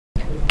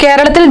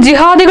കേരളത്തിൽ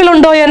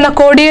ജിഹാദികളുണ്ടോ എന്ന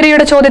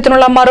കോടിയേരിയുടെ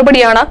ചോദ്യത്തിനുള്ള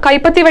മറുപടിയാണ്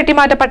കൈപ്പത്തി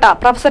വെട്ടിമാറ്റപ്പെട്ട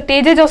പ്രൊഫസർ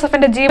ടി.ജെ.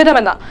 ജോസഫിന്റെ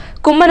ജീവിതമെന്ന്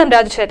കുമ്മനം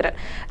രാജശേഖരൻ.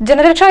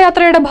 ജനരക്ഷാ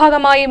യാത്രയുടെ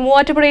ഭാഗമായി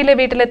മൂവാറ്റുപുഴയിലെ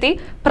വീട്ടിലെത്തി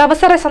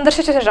പ്രൊഫസറെ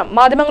സന്ദർശിച്ച ശേഷം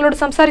മാധ്യമങ്ങളോട്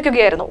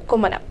സംസാരിക്കുകയായിരുന്നു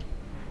കുമ്മനം.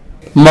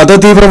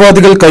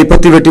 മതതീവ്രവാദികൾ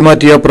കൈപ്പത്തി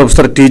വെട്ടിമാറ്റിയ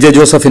പ്രൊഫസർ ടി.ജെ.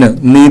 ജോസഫിന്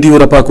നീതി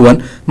ഉറപ്പാക്കുവാൻ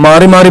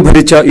മാറി മാറി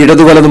ഭരിച്ച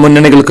ഇടതുവലതു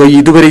മുന്നണികൾക്ക്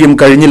ഇതുവരെയും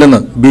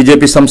കഴിഞ്ഞില്ലെന്ന്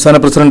ബി.ജെ.പി. സംസ്ഥാന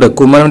പ്രസിഡന്റ്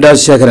കുമ്മനം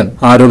രാജശേഖരൻ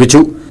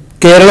ആരോപിച്ചു.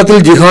 കേരളത്തിൽ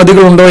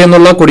ജിഹാദികളുണ്ടോ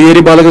എന്നുള്ള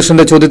കോടിയേരി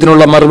ബാലകൃഷ്ണന്റെ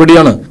ചോദ്യത്തിനുള്ള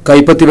മറുപടിയാണ്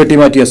കൈപ്പത്തി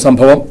വെട്ടിമാറ്റിയ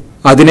സംഭവം.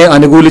 അതിനെ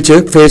അനുകൂലിച്ച്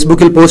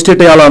ഫേസ്ബുക്കിൽ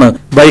പോസ്റ്റിട്ടയാളാണ്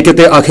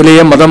വൈക്കത്തെ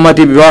അഖിലയെ മതം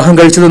മാറ്റി വിവാഹം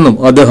കഴിച്ചതെന്നും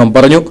അദ്ദേഹം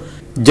പറഞ്ഞു.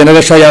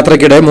 ജനരക്ഷാ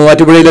യാത്രയ്ക്കിടെ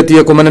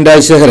മൂവാറ്റുപുഴയിലെത്തിയ കുമ്മനം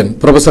രാജശേഖരൻ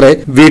പ്രൊഫസറെ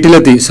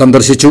വീട്ടിലെത്തി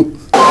സന്ദർശിച്ചു.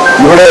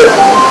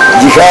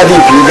 ജിഹാദി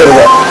ഭീകരത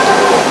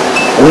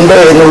ഉണ്ട്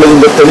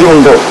എന്നുള്ളതിന്റെ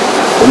തെളിവുണ്ടോ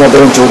എന്ന്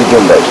അദ്ദേഹം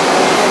ചോദിക്കുകയുണ്ടായി.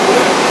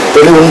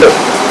 തെളിവുണ്ട്.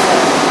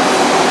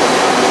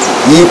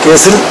 ഈ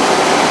കേസിൽ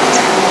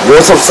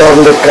ജോസഫ്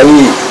സാറിന്റെ കൈ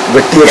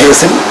വെട്ടിയ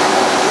കേസിൽ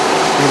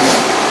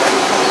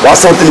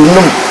വാസ്തവത്തിൽ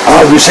ഇന്നും ആ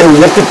വിഷയം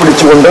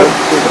ഉയർത്തിപ്പിടിച്ചുകൊണ്ട്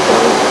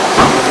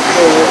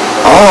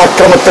ആ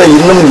അക്രമത്തെ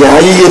ഇന്നും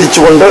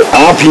ന്യായീകരിച്ചുകൊണ്ട്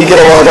ആ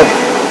ഭീകരവാദം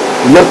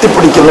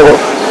ഉയർത്തിപ്പിടിക്കുന്നവർ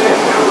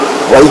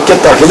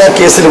വൈക്കത്ത് അഖില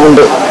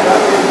കേസിലുമുണ്ട്.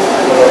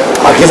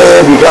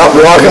 അഖിലയെ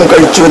വിവാഹം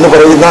കഴിച്ചു എന്ന്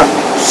പറയുന്ന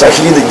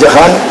ഷഹീദ്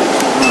ജഹാൻ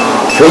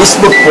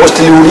ഫേസ്ബുക്ക്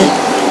പോസ്റ്റിലൂടെ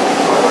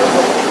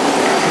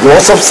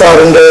ജോസഫ്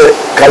സാറിന്റെ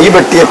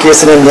കൈവെട്ടിയ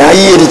കേസിനെ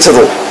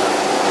ന്യായീകരിച്ചത്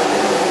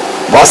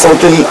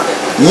വാസ്തവത്തിൽ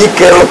ഈ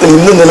കേരളത്തിൽ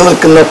ഇന്ന്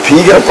നിലനിൽക്കുന്ന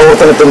ഭീകര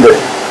പ്രവർത്തനത്തിന്റെ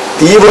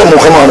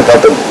തീവ്രമുഖമാണ്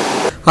കാട്ടുന്നത്.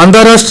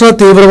 അന്താരാഷ്ട്ര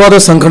തീവ്രവാദ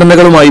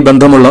സംഘടനകളുമായി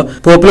ബന്ധമുള്ള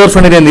പോപ്പുലർ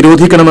ഫ്രണ്ടിനെ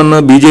നിരോധിക്കണമെന്ന്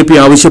ബി.ജെ.പി.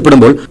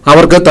 ആവശ്യപ്പെടുമ്പോൾ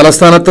അവർക്ക്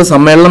തലസ്ഥാനത്ത്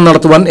സമ്മേളനം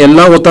നടത്തുവാൻ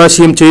എല്ലാ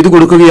ഒത്താശയും ചെയ്തു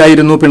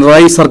കൊടുക്കുകയായിരുന്നു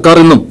പിണറായി സർക്കാർ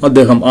എന്നും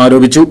അദ്ദേഹം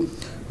ആരോപിച്ചു.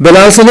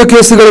 ബലാത്സംഗ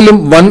കേസുകളിലും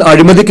വൻ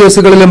അഴിമതി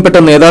കേസുകളിലും പെട്ട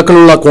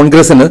നേതാക്കളുള്ള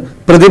കോൺഗ്രസിന്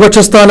പ്രതിപക്ഷ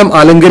സ്ഥാനം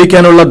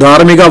അലങ്കരിക്കാനുള്ള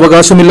ധാർമ്മിക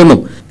അവകാശമില്ലെന്നും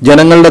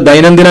ജനങ്ങളുടെ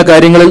ദൈനംദിന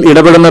കാര്യങ്ങളിൽ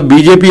ഇടപെടുന്ന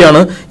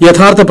ബി.ജെ.പിയാണ്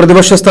യഥാർത്ഥ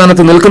പ്രതിപക്ഷ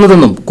സ്ഥാനത്ത്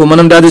നിൽക്കുന്നതെന്നും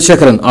കുമ്മനം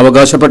രാജശേഖരൻ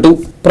അവകാശപ്പെട്ടു.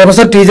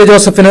 Professor TJ.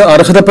 ജോസഫിന്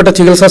അർഹതപ്പെട്ട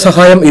ചികിത്സാ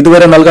സഹായം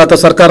ഇതുവരെ നൽകാത്ത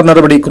സർക്കാർ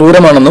നടപടി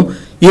ക്രൂരമാണെന്നും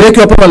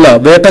ഇരയ്ക്കൊപ്പമല്ല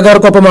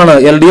വേട്ടക്കാർക്കൊപ്പമാണ്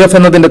LDF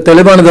എന്നതിന്റെ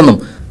തെളിവാണിതെന്നും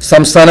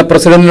സംസ്ഥാന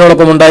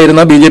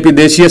പ്രസിഡന്റിനോടൊപ്പമുണ്ടായിരുന്ന ബി.ജെ.പി.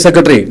 ദേശീയ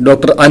സെക്രട്ടറി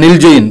ഡോക്ടർ അനിൽ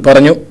ജെയിൻ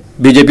പറഞ്ഞു.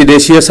 ബി.ജെ.പി.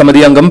 ദേശീയ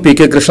സമിതി അംഗം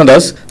പി.കെ.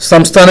 കൃഷ്ണദാസ്,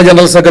 സംസ്ഥാന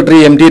general secretary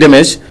M.ടി.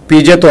 Ramesh,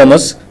 PJ.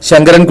 Thomas,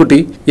 Sankarankutty,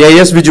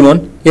 A.S. Bijumon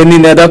എന്നീ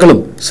നേതാക്കളും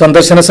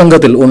സന്ദർശന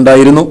സംഘത്തിൽ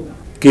ഉണ്ടായിരുന്നു.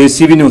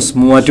 KCV news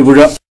Muvattupuzha.